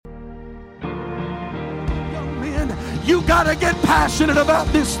You got to get passionate about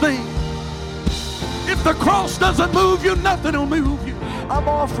this thing. If the cross doesn't move you, nothing will move you. I'm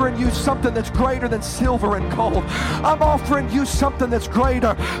offering you something that's greater than silver and gold. I'm offering you something that's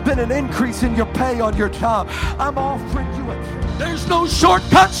greater than an increase in your pay on your job. I'm offering you There's no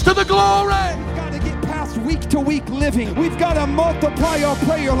shortcuts to the glory. We've got to get past week-to-week living. We've got to multiply our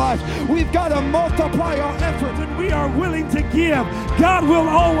prayer life. We've got to multiply our effort. When we are willing to give, God will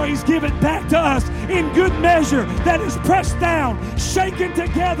always give it back to us in good measure that is pressed down, shaken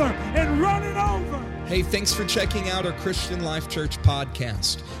together, and running over. Hey, thanks for checking out our Christian Life Church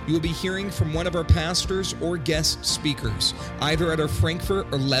podcast. You will be hearing from one of our pastors or guest speakers, either at our Frankfort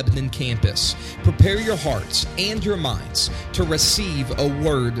or Lebanon campus. Prepare your hearts and your minds to receive a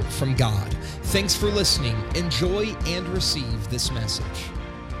word from God. Thanks for listening. Enjoy and receive this message.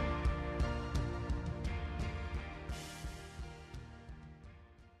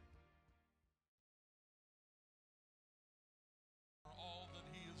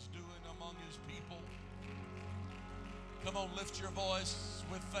 Come on, lift your voice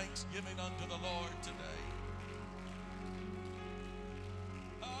with thanksgiving unto the Lord today.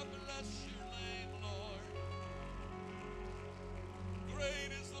 I bless your name, Lord.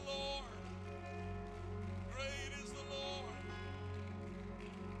 Great is the Lord. Great is the Lord.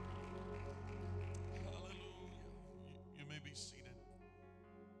 Hallelujah. You may be seated.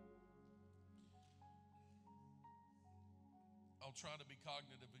 I'll try to be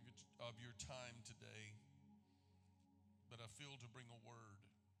cognitive of your time today. But I feel to bring a word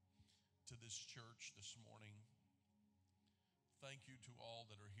to this church this morning. Thank you to all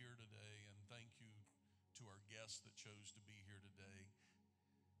that are here today, and thank you to our guests that chose to be here today.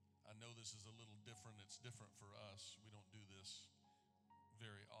 I know this is a little different. It's different for us. We don't do this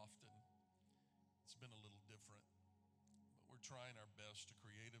very often. It's been a little different, but we're trying our best to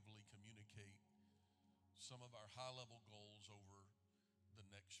creatively communicate some of our high-level goals over the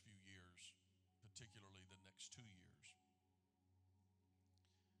next few years, particularly the next 2 years.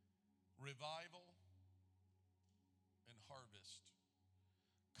 Revival and harvest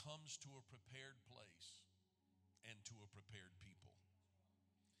comes to a prepared place and to a prepared people.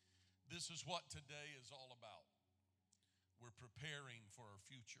 This is what today is all about. We're preparing for our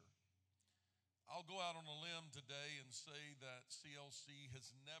future. I'll go out on a limb today and say that CLC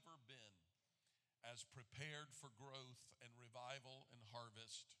has never been as prepared for growth and revival and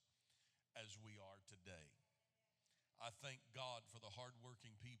harvest as we are today. I thank God for the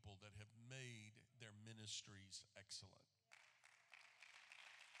hardworking people that have made their ministries excellent.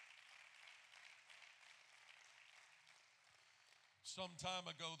 Some time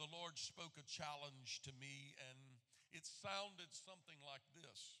ago, the Lord spoke a challenge to me, and it sounded something like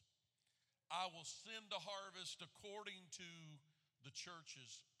this: I will send a harvest according to the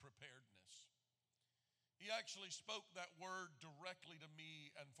church's preparedness. He actually spoke that word directly to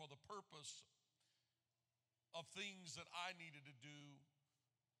me, and for the purpose of things that I needed to do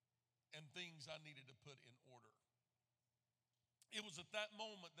and things I needed to put in order. It was at that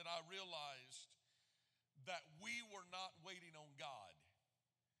moment that I realized that we were not waiting on God,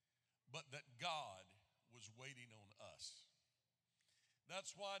 but that God was waiting on us.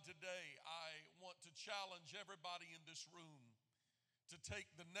 That's why today I want to challenge everybody in this room to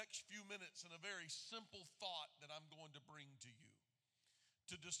take the next few minutes in a very simple thought that I'm going to bring to you,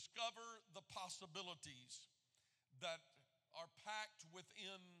 to discover the possibilities that are packed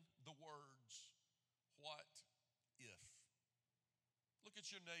within the words, what if? Look at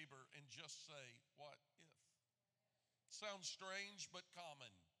your neighbor and just say, what if? Sounds strange, but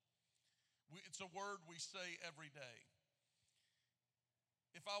common. It's a word we say every day.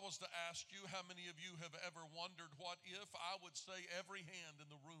 If I was to ask you how many of you have ever wondered what if, I would say every hand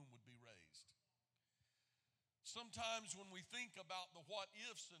in the room would be raised. Sometimes when we think about the what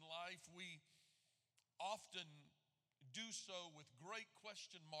ifs in life, we often do so with great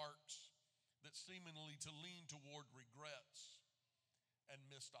question marks that seemingly to lean toward regrets and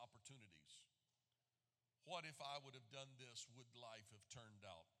missed opportunities. What if I would have done this? Would life have turned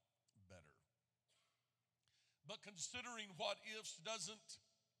out better? But considering what ifs doesn't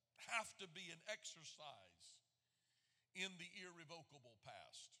have to be an exercise in the irrevocable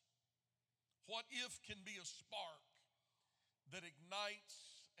past. What if can be a spark that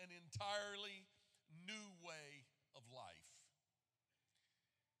ignites an entirely new way of life.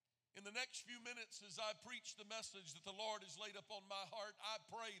 In the next few minutes, as I preach the message that the Lord has laid upon my heart, I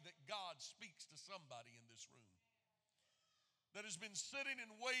pray that God speaks to somebody in this room that has been sitting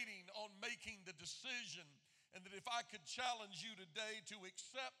and waiting on making the decision, and that if I could challenge you today to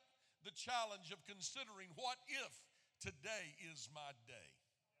accept the challenge of considering what if today is my day.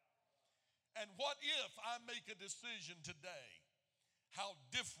 And what if I make a decision today? How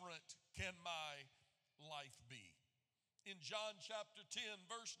different can my life be? In John chapter 10,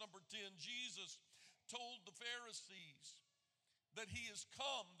 verse number 10, Jesus told the Pharisees that he has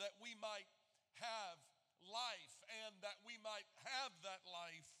come that we might have life and that we might have that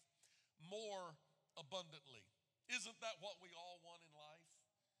life more abundantly. Isn't that what we all want in life?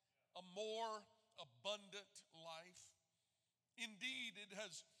 A more abundant life? Indeed, it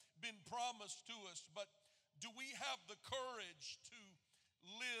has been promised to us, but do we have the courage to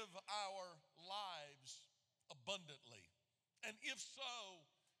live our lives abundantly? And if so,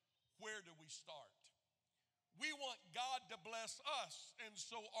 where do we start? We want God to bless us, and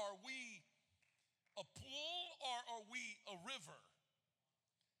so are we a pool or are we a river?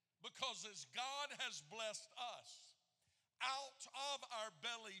 Because as God has blessed us, out of our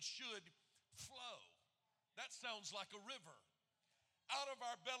belly should flow. That sounds like a river. Out of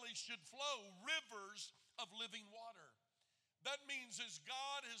our belly should flow rivers of living water. That means as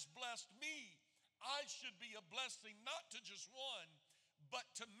God has blessed me, I should be a blessing not to just one, but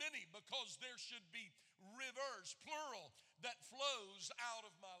to many, because there should be rivers, plural, that flows out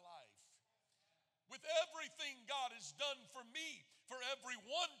of my life. With everything God has done for me, for every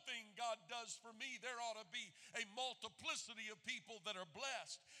one thing God does for me, there ought to be a multiplicity of people that are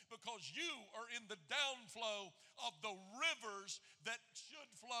blessed, because you are in the downflow of the rivers that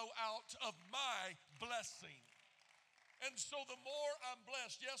should flow out of my blessing. And so the more I'm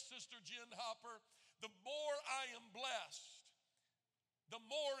blessed, yes, Sister Jen Hopper, the more I am blessed, the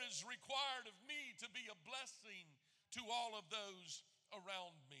more is required of me to be a blessing to all of those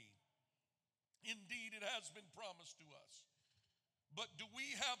around me. Indeed, it has been promised to us. But do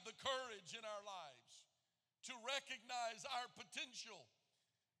we have the courage in our lives to recognize our potential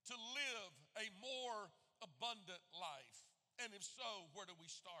to live a more abundant life? And if so, where do we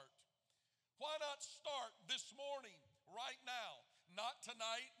start? Why not start this morning, right now? Not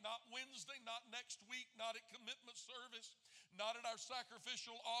tonight, not Wednesday, not next week, not at commitment service, not at our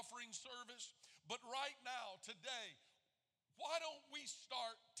sacrificial offering service, but right now, today. Why don't we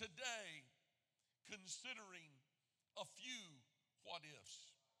start today considering a few what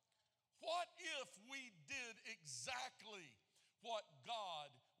ifs? What if we did exactly what God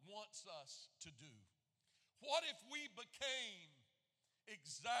wants us to do? What if we became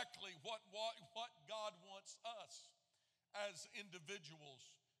exactly what God wants us as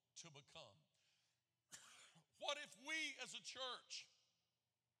individuals to become? What if we as a church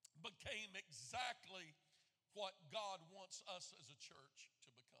became exactly what God wants us as a church to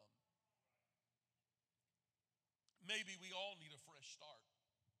become? Maybe we all need a fresh start.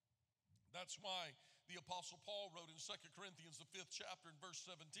 That's why the Apostle Paul wrote in 2 Corinthians, the 5th chapter, in verse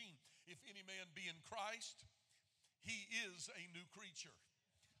 17, if any man be in Christ, he is a new creature.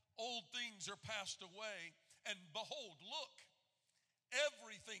 Old things are passed away, and behold, look,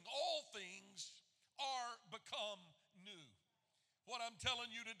 everything, all things are become new. What I'm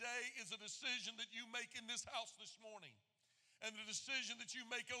telling you today is a decision that you make in this house this morning, and the decision that you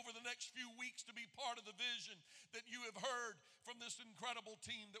make over the next few weeks to be part of the vision that you have heard from this incredible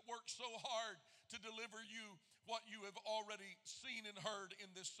team that works so hard to deliver you what you have already seen and heard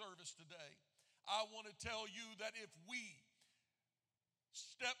in this service today. I want to tell you that if we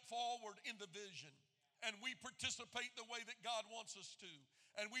step forward in the vision and we participate the way that God wants us to,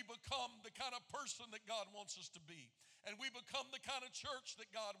 and we become the kind of person that God wants us to be, and we become the kind of church that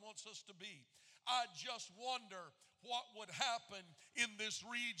God wants us to be, I just wonder what would happen in this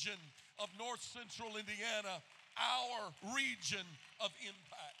region of North Central Indiana, our region of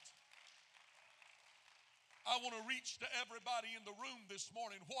impact. I want to reach to everybody in the room this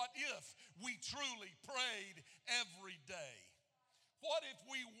morning. What if we truly prayed every day? What if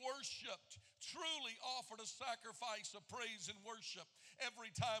we worshiped, truly offered a sacrifice of praise and worship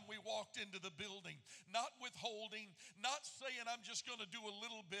every time we walked into the building? Not withholding, not saying I'm just going to do a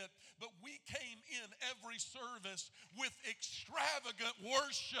little bit, but we came in every service with extravagant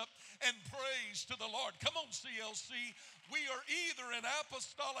worship and praise to the Lord. Come on, CLC. We are either an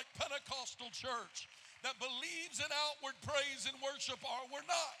apostolic Pentecostal church that believes in outward praise and worship, or we're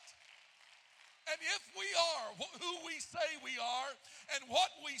not. And if we are who we say we are and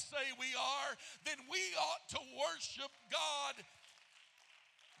what we say we are, then we ought to worship God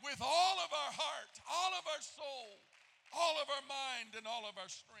with all of our heart, all of our soul, all of our mind, and all of our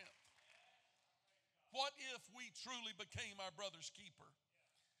strength. What if we truly became our brother's keeper?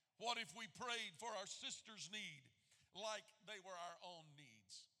 What if we prayed for our sister's need like they were our own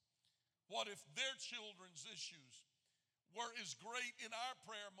needs? What if their children's issues were as great in our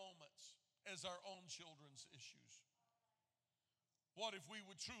prayer moments as our own children's issues? What if we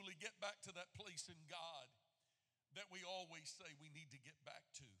would truly get back to that place in God that we always say we need to get back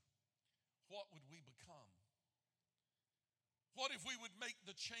to? What would we become? What if we would make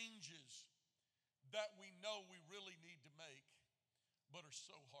the changes that we know we really need to make, but are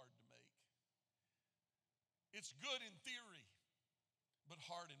so hard to make? It's good in theory, but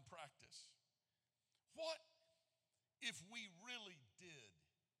hard in practice. What if we really did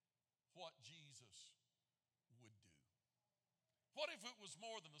what Jesus would do? What if it was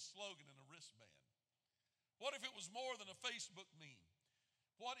more than a slogan and a wristband? What if it was more than a Facebook meme?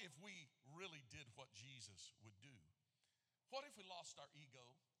 What if we really did what Jesus would do? What if we lost our ego,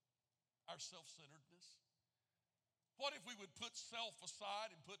 our self-centeredness? What if we would put self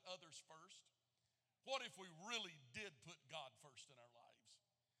aside and put others first? What if we really did put God first in our lives?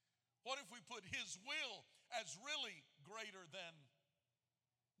 What if we put His will as really greater than,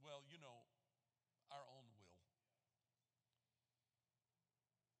 well, our own will?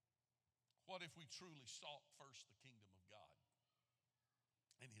 What if we truly sought first the kingdom of God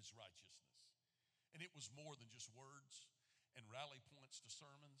and His righteousness? And it was more than just words and rally points to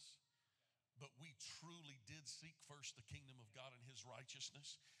sermons, but we truly did seek first the kingdom of God and His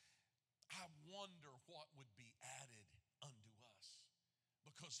righteousness. I wonder what would be added unto us,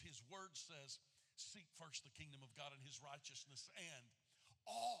 because His word says, seek first the kingdom of God and His righteousness, and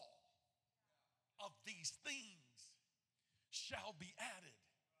all of these things shall be added.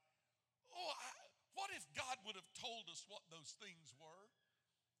 What if God would have told us what those things were?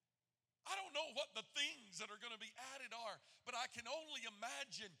 I don't know what the things that are going to be added are, but I can only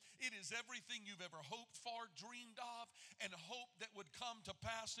imagine it is everything you've ever hoped for, dreamed of, and hoped that would come to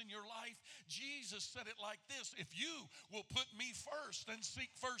pass in your life. Jesus said it like this: if you will put me first and seek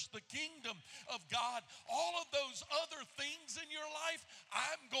first the kingdom of God, all of those other things in your life,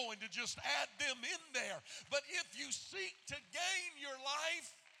 I'm going to just add them in there. But if you seek to gain your life,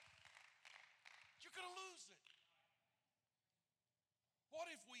 you're going to lose it. What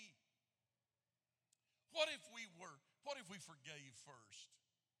if we forgave first?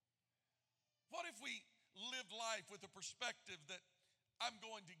 What if we lived life with a perspective that I'm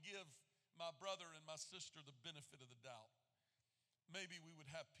going to give my brother and my sister the benefit of the doubt? Maybe we would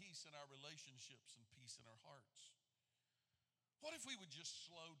have peace in our relationships and peace in our hearts. What if we would just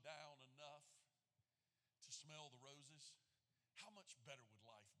slow down enough to smell the roses? How much better would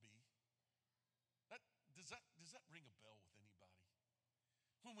life be? Does that ring a bell with anybody?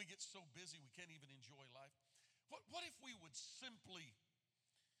 When we get so busy we can't even enjoy life. What if we would simply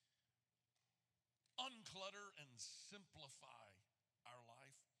unclutter and simplify our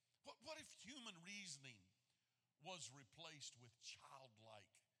life? What if human reasoning was replaced with childlike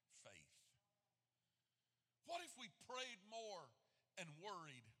faith? What if we prayed more and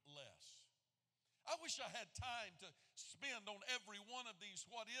worried less? I wish I had time to spend on every one of these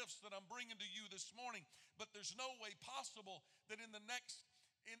what ifs that I'm bringing to you this morning, but there's no way possible that in the next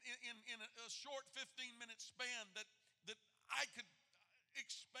in a short 15-minute span that I could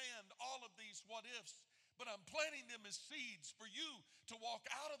expand all of these what ifs. But I'm planting them as seeds for you to walk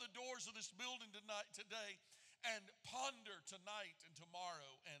out of the doors of this building today and ponder tonight and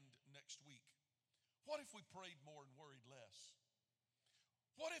tomorrow and next week. What if we prayed more and worried less?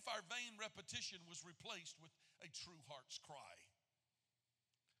 What if our vain repetition was replaced with a true heart's cry?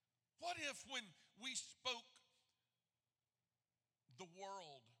 What if when we spoke, the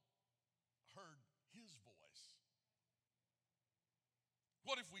world heard His voice?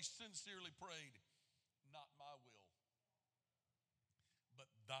 What if we sincerely prayed, not my will, but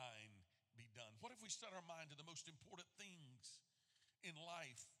thine be done? What if we set our mind to the most important things in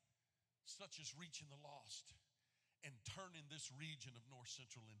life, such as reaching the lost and turning this region of north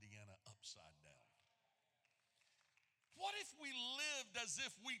central Indiana upside down? What if we lived as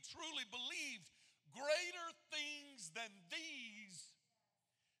if we truly believed greater things than these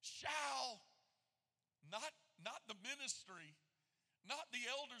shall, not the ministry, not the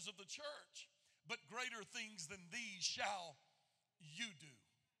elders of the church, but greater things than these shall you do?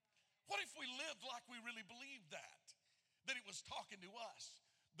 What if we lived like we really believed that it was talking to us,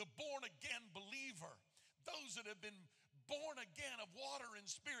 the born again believer, those that have been born again of water and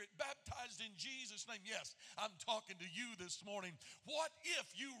spirit, baptized in Jesus' name? Yes, I'm talking to you this morning. What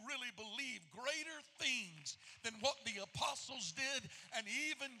if you really believe greater things than what the apostles did and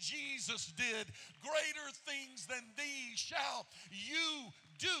even Jesus did? Greater things than these shall you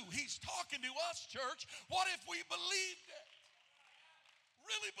do. He's talking to us, church. What if we believed it?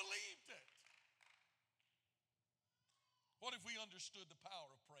 Really believed it? What if we understood the power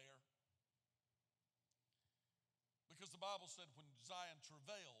of prayer? Because the Bible said when Zion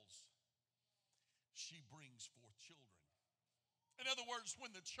travails, she brings forth children. In other words,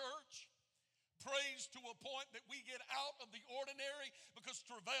 when the church prays to a point that we get out of the ordinary, because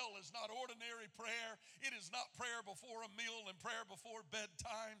travail is not ordinary prayer. It is not prayer before a meal and prayer before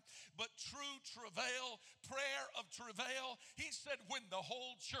bedtime, but true travail, prayer of travail. He said when the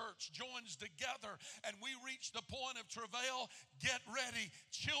whole church joins together and we reach the point of travail, get ready.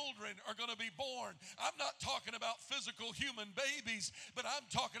 Children are going to be born. I'm not talking about physical human babies, but I'm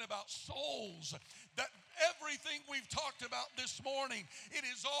talking about souls. That everything we've talked about this morning, it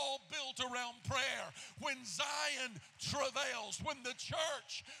is all built around prayer. When Zion travails, when the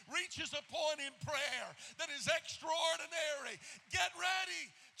church reaches a point in prayer that is extraordinary, get ready.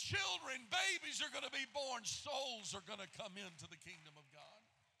 Children, babies are going to be born. Souls are going to come into the kingdom of God.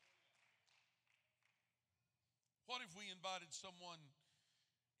 What if we invited someone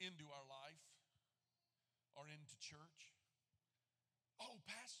into our life or into church? Oh,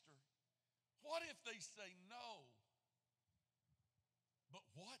 Pastor, what if they say no? But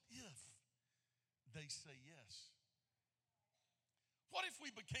what if they say yes? What if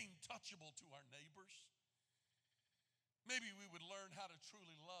we became touchable to our neighbors? Maybe we would learn how to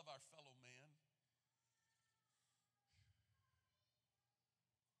truly love our fellow man.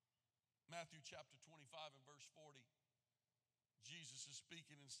 Matthew chapter 25 and verse 40. Jesus is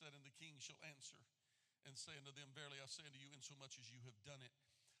speaking and said, "And the king shall answer and say unto them, Verily I say unto you, insomuch as you have done it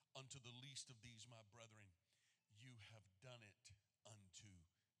unto the least of these my brethren, you have done it unto me."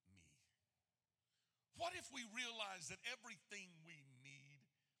 What if we realize that everything we need,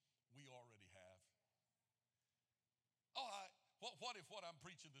 we already have? What if what I'm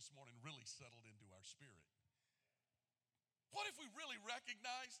preaching this morning really settled into our spirit? What if we really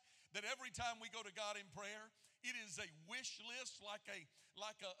recognize that every time we go to God in prayer, it is a wish list, like a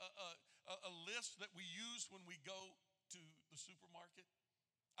list that we use when we go to the supermarket?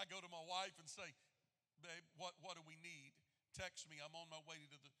 I go to my wife and say, "Babe, what do we need? Text me. I'm on my way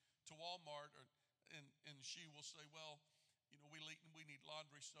to Walmart," and she will say, "Well, we need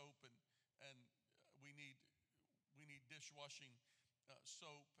laundry soap and we need dishwashing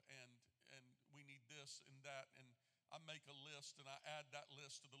soap and we need this and that." And I make a list and I add that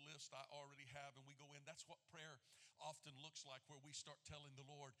list to the list I already have, and we go in. That's what prayer often looks like, where we start telling the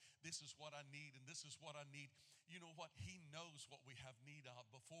Lord, "This is what I need and this is what I need." You know what? He knows what we have need of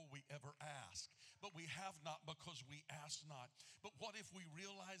before we ever ask. But we have not because we ask not. But what if we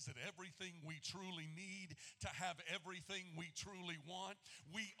realize that everything we truly need, to have everything we truly want,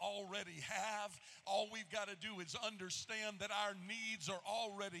 we already have? All we've got to do is understand that our needs are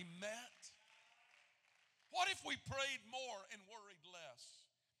already met. What if we prayed more and worried less?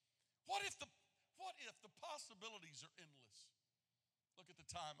 What if the possibilities are endless? Look at the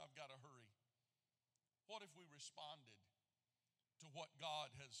time, I've got to hurry. What if we responded to what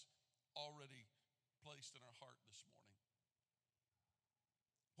God has already placed in our heart this morning?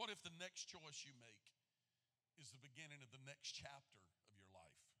 What if the next choice you make is the beginning of the next chapter of your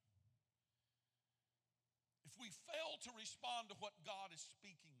life? If we fail to respond to what God is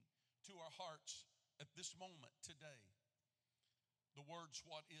speaking to our hearts at this moment today, the words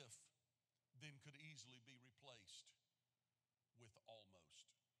 "what if" then could easily be replaced with "almost."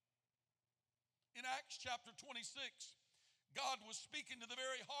 In Acts chapter 26, God was speaking to the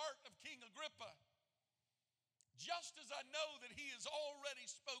very heart of King Agrippa. Just as I know that he has already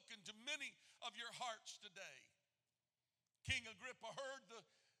spoken to many of your hearts today. King Agrippa heard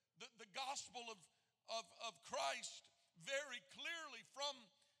the gospel of Christ very clearly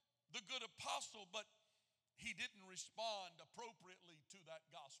from the good apostle, but he didn't respond appropriately to that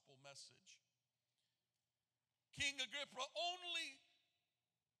gospel message. King Agrippa only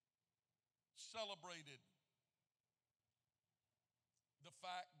celebrated the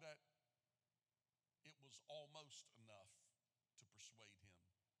fact that it was almost enough to persuade him.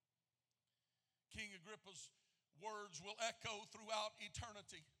 King Agrippa's words will echo throughout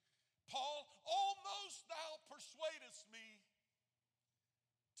eternity. "Paul, almost thou persuadest me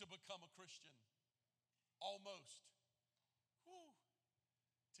to become a Christian." Almost. Whew.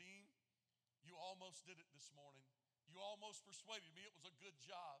 Team, you almost did it this morning. You almost persuaded me. It was a good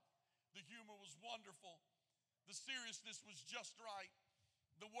job. The humor was wonderful. The seriousness was just right.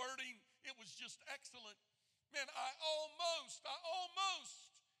 The wording, it was just excellent. Man, I almost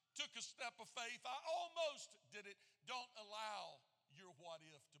took a step of faith. I almost did it. Don't allow your "what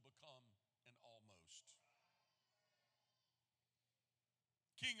if" to become an "almost."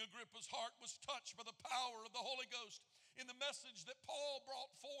 King Agrippa's heart was touched by the power of the Holy Ghost in the message that Paul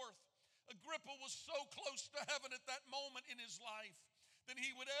brought forth. Agrippa was so close to heaven at that moment in his life than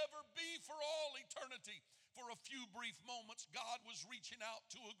he would ever be for all eternity. For a few brief moments, God was reaching out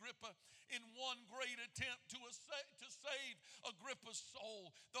to Agrippa in one great attempt to save Agrippa's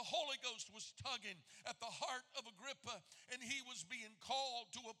soul. The Holy Ghost was tugging at the heart of Agrippa, and he was being called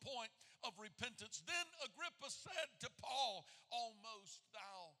to a point of repentance. Then Agrippa said to Paul, "Almost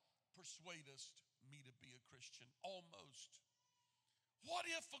thou persuadest me to be a Christian." Almost. What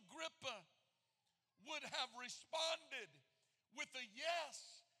if Agrippa would have responded with a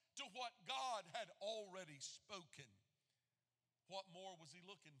yes to what God had already spoken? What more was he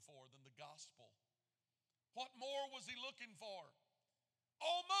looking for than the gospel? What more was he looking for?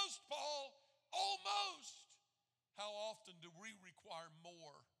 Almost, Paul, almost. How often do we require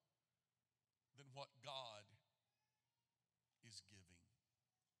more than what God is giving?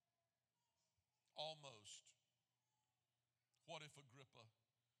 Almost. What if Agrippa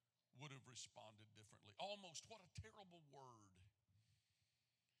would have responded differently? Almost. What a terrible word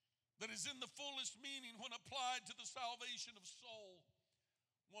that is in the fullest meaning when applied to the salvation of soul.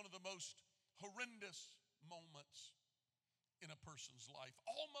 One of the most horrendous moments in a person's life.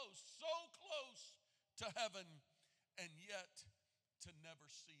 Almost so close to heaven, and yet to never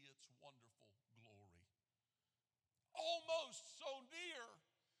see its wonderful glory. Almost so near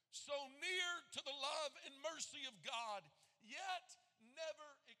to the love and mercy of God, yet never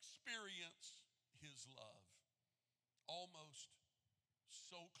experience his love. Almost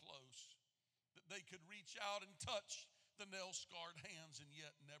so close that they could reach out and touch the nail-scarred hands and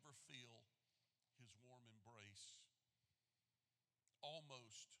yet never feel his warm embrace.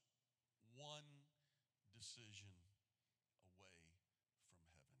 Almost one decision away from heaven.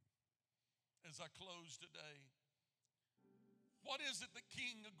 As I close today, what is it that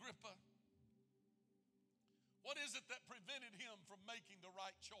King Agrippa, what is it that prevented him from making the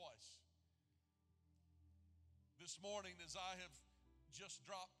right choice? This morning, as I have just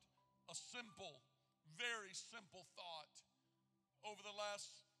dropped a simple, very simple thought over the last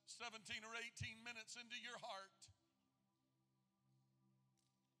 17 or 18 minutes into your heart,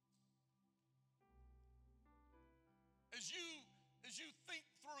 as you think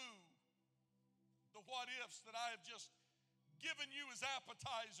through the what ifs that I have just given you as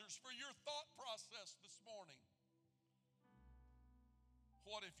appetizers for your thought process this morning,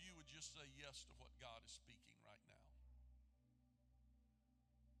 what if you would just say yes to what God is speaking right now?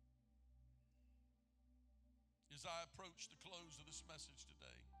 As I approach the close of this message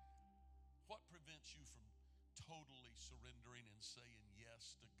today, what prevents you from totally surrendering and saying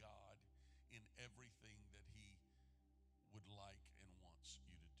yes to God in everything that He would like and wants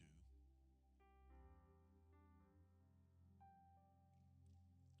you to do?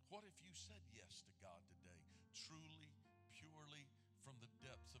 What if you said yes to God today, truly, purely, from the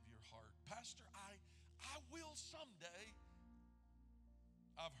depths of your heart? Pastor, I will someday.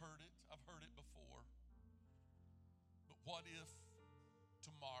 I've heard it before. But what if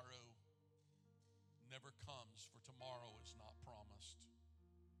tomorrow never comes? For tomorrow is not promised.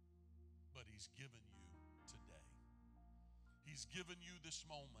 But He's given you today. He's given you this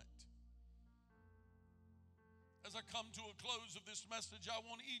moment. As I come to a close of this message, I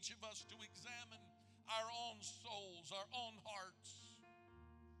want each of us to examine our own souls, our own hearts.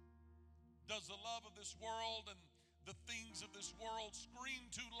 Does the love of this world and the things of this world scream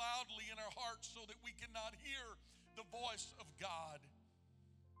too loudly in our hearts so that we cannot hear the voice of God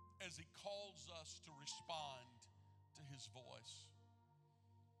as He calls us to respond to His voice?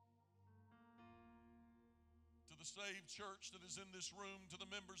 To the saved church that is in this room, to the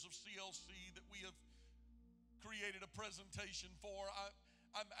members of CLC that we have created a presentation for,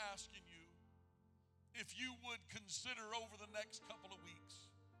 I'm asking you if you would consider over the next couple of weeks,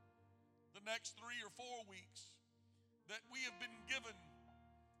 the next 3 or 4 weeks that we have been given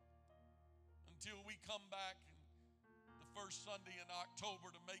until we come back the first Sunday in October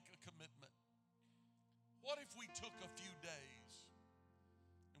to make a commitment. What if we took a few days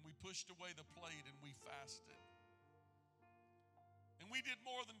and we pushed away the plate and we fasted? And we did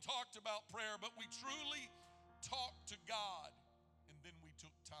more than talked about prayer, but we truly talked to God, and then we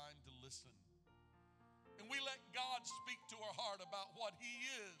took time to listen. And we let God speak to our heart about what He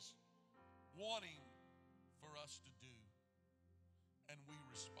is wanting for us to do. And we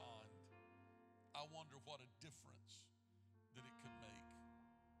respond. I wonder what a difference that it could make.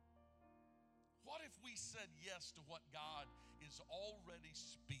 What if we said yes to what God is already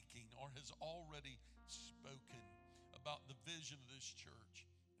speaking or has already spoken about the vision of this church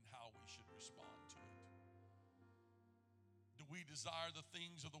and how we should respond to it? Do we desire the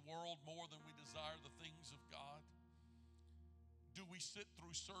things of the world more than we desire the things of God? Do we sit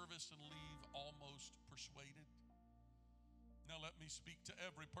through service and leave almost persuaded? Now let me speak to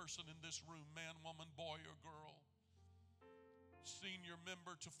every person in this room, man, woman, boy, or girl, senior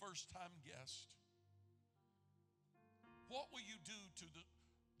member to first-time guest. What will you do to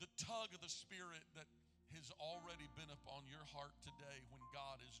the tug of the Spirit that has already been upon your heart today when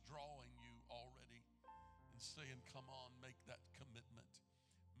God is drawing you already and saying, come on, make that commitment,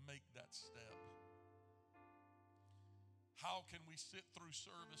 make that step? How can we sit through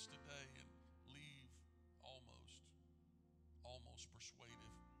service today and leave almost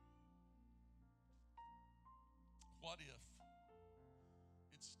persuaded? What if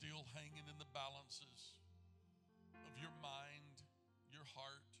it's still hanging in the balances of your mind, your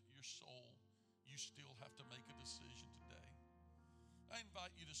heart, your soul? You still have to make a decision today. I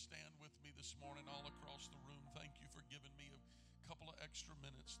invite you to stand with me this morning all across the room. Thank you for giving me a couple of extra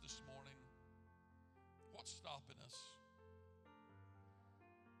minutes this morning. What's stopping us?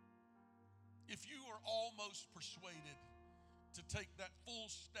 If you are almost persuaded to take that full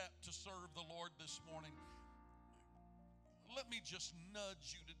step to serve the Lord this morning, let me just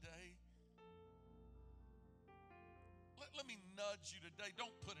nudge you today. Let me nudge you today.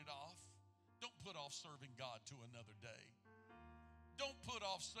 Don't put it off. Don't put off serving God to another day. Don't put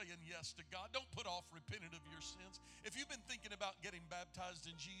off saying yes to God. Don't put off repenting of your sins. If you've been thinking about getting baptized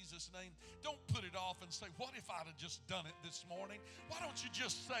in Jesus' name, don't put it off and say, what if I'd have just done it this morning? Why don't you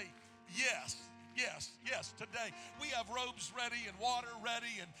just say yes? Yes, yes, today we have robes ready and water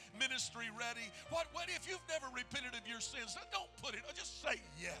ready and ministry ready. What if you've never repented of your sins? Don't put it, just say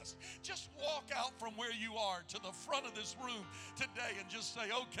yes. Just walk out from where you are to the front of this room today and just say,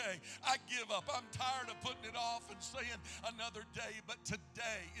 okay, I give up. I'm tired of putting it off and saying another day, but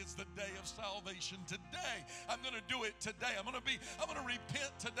today is the day of salvation. Today, I'm going to do it today. I'm going to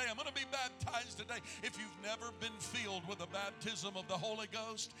repent today. I'm going to be baptized today. If you've never been filled with the baptism of the Holy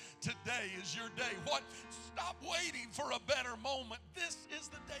Ghost, today is your day. What? Stop waiting for a better moment. This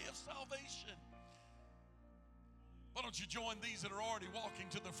is the day of salvation. Why don't you join these that are already walking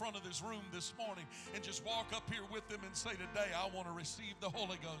to the front of this room this morning and just walk up here with them and say, today I want to receive the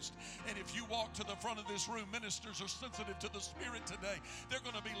Holy Ghost. And if you walk to the front of this room, ministers are sensitive to the Spirit today. They're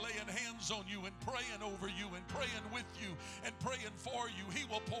going to be laying hands on you and praying over you and praying with you and praying for you. He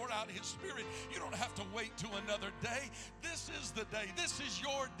will pour out His Spirit. You don't have to wait to another day. This is the day. This is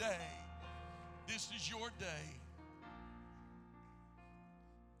your day. This is your day.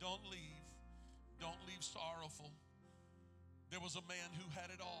 Don't leave. Don't leave sorrowful. There was a man who had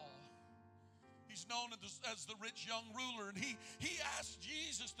it all. He's known as the rich young ruler, and he asked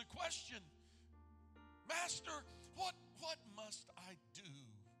Jesus the question, Master, what must I do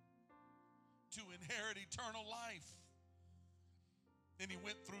to inherit eternal life? And he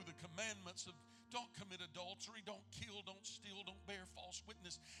went through the commandments of don't commit adultery, don't kill, don't steal, don't bear false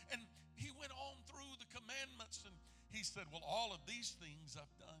witness. And he went on through the commandments, and he said, well, all of these things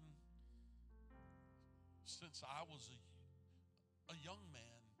I've done since I was a young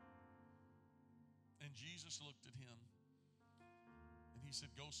man. And Jesus looked at him, and he said,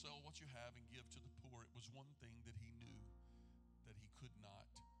 go sell what you have and give to the poor. It was one thing that he knew that he could not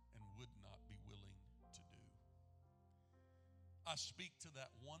and would not be willing to do. I speak to that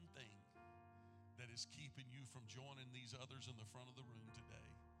one thing that is keeping you from joining these others in the front of the room today.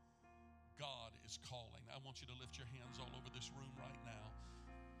 God is calling. I want you to lift your hands all over this room right now.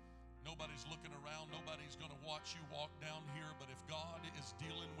 Nobody's looking around. Nobody's going to watch you walk down here. But if God is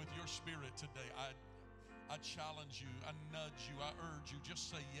dealing with your spirit today, I challenge you, I nudge you, I urge you,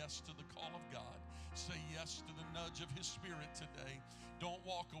 just say yes to the call of God. Say yes to the nudge of His Spirit today. Don't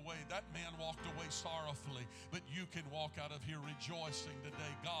walk away. That man walked away sorrowfully, but you can walk out of here rejoicing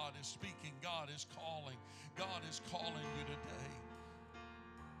today. God is speaking. God is calling. God is calling you today.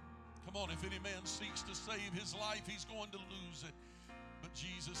 Come on, if any man seeks to save his life, he's going to lose it. But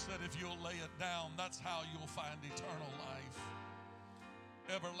Jesus said, if you'll lay it down, that's how you'll find eternal life.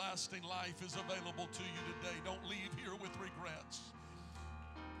 Everlasting life is available to you today. Don't leave here with regrets.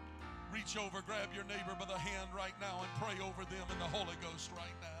 Reach over, grab your neighbor by the hand right now and pray over them in the Holy Ghost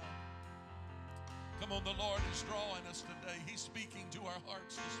right now. Come on, the Lord is drawing us today. He's speaking to our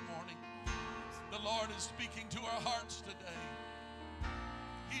hearts this morning. The Lord is speaking to our hearts today.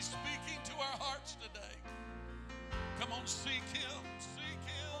 He's speaking to our hearts today. Come on, seek Him, seek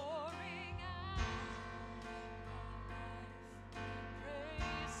Him.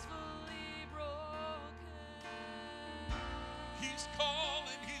 He's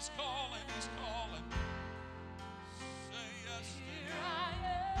calling, He's calling, He's calling. Say yes to Him. Here I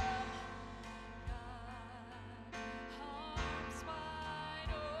am, God, arms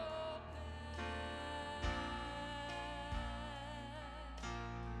wide open.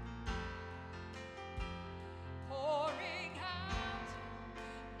 Pouring out.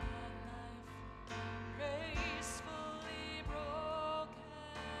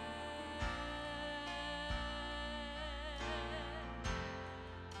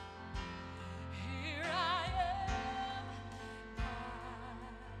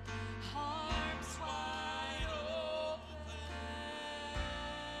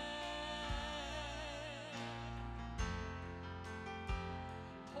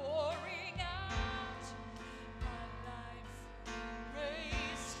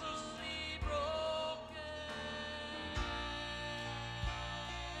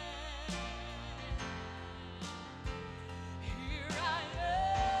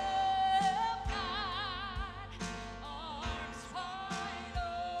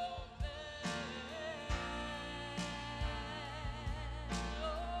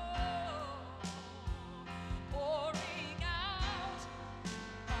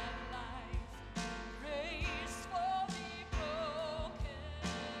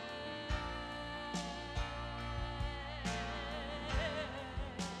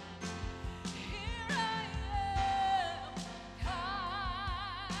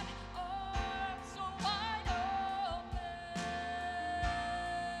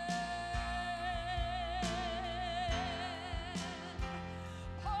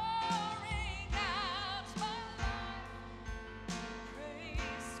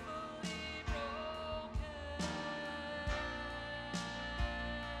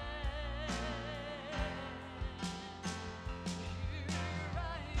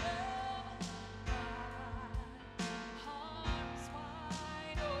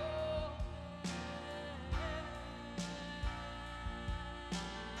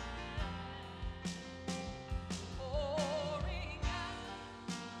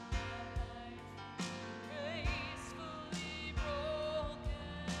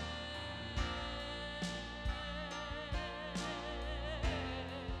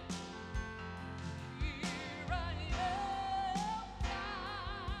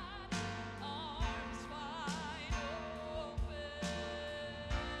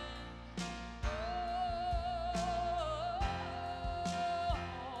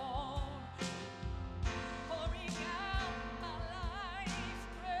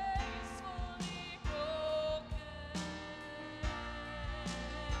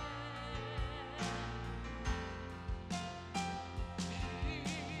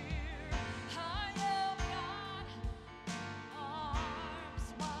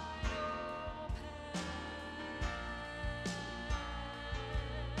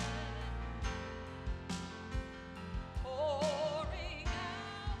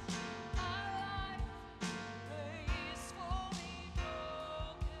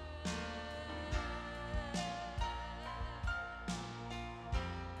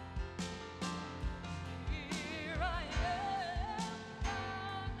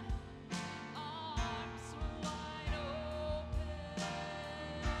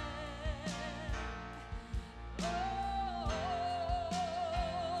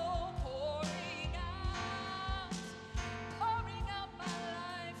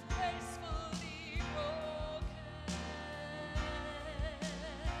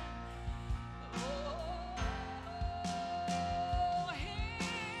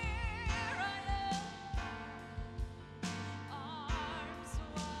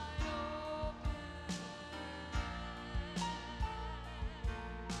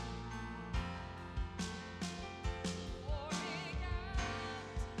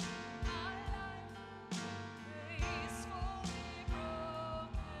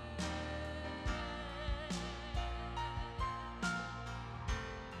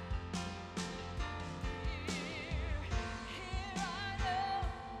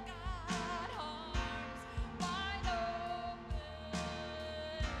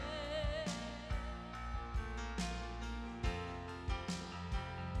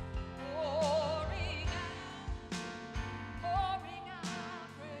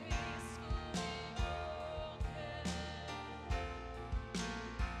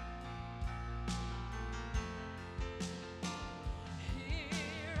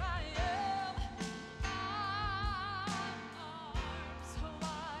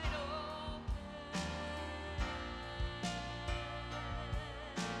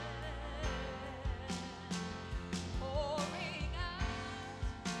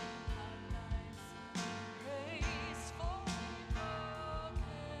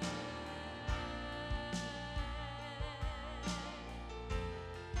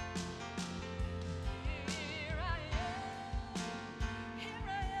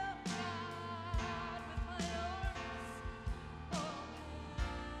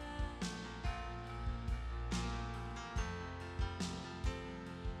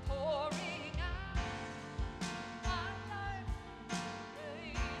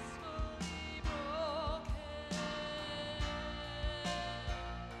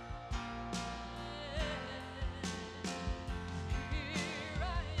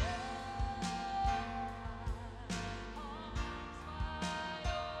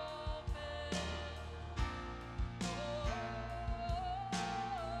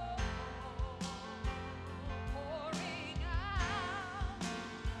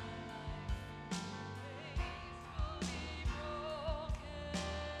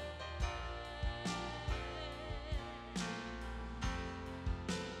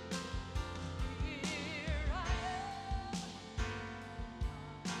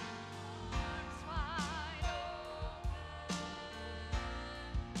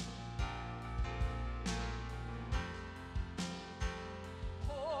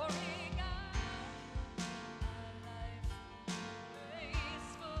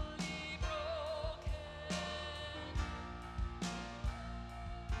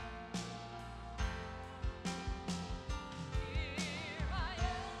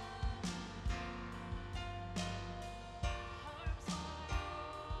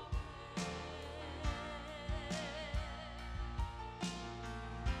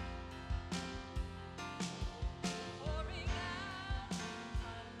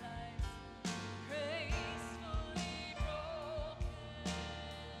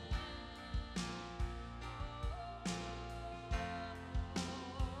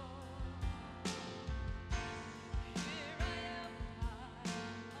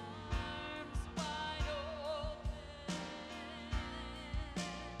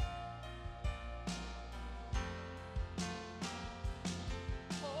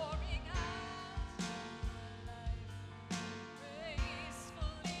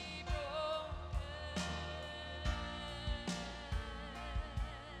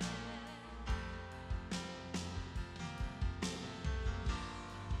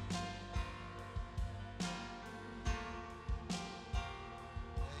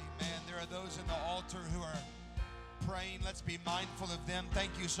 are those in the altar who are praying. Let's be mindful of them. Thank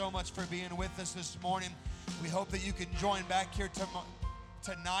you so much for being with us this morning. We hope that you can join back here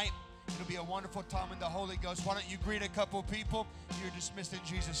tonight. It'll be a wonderful time in the Holy Ghost. Why don't you greet a couple people? You're dismissed in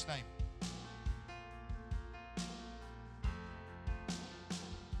Jesus' name.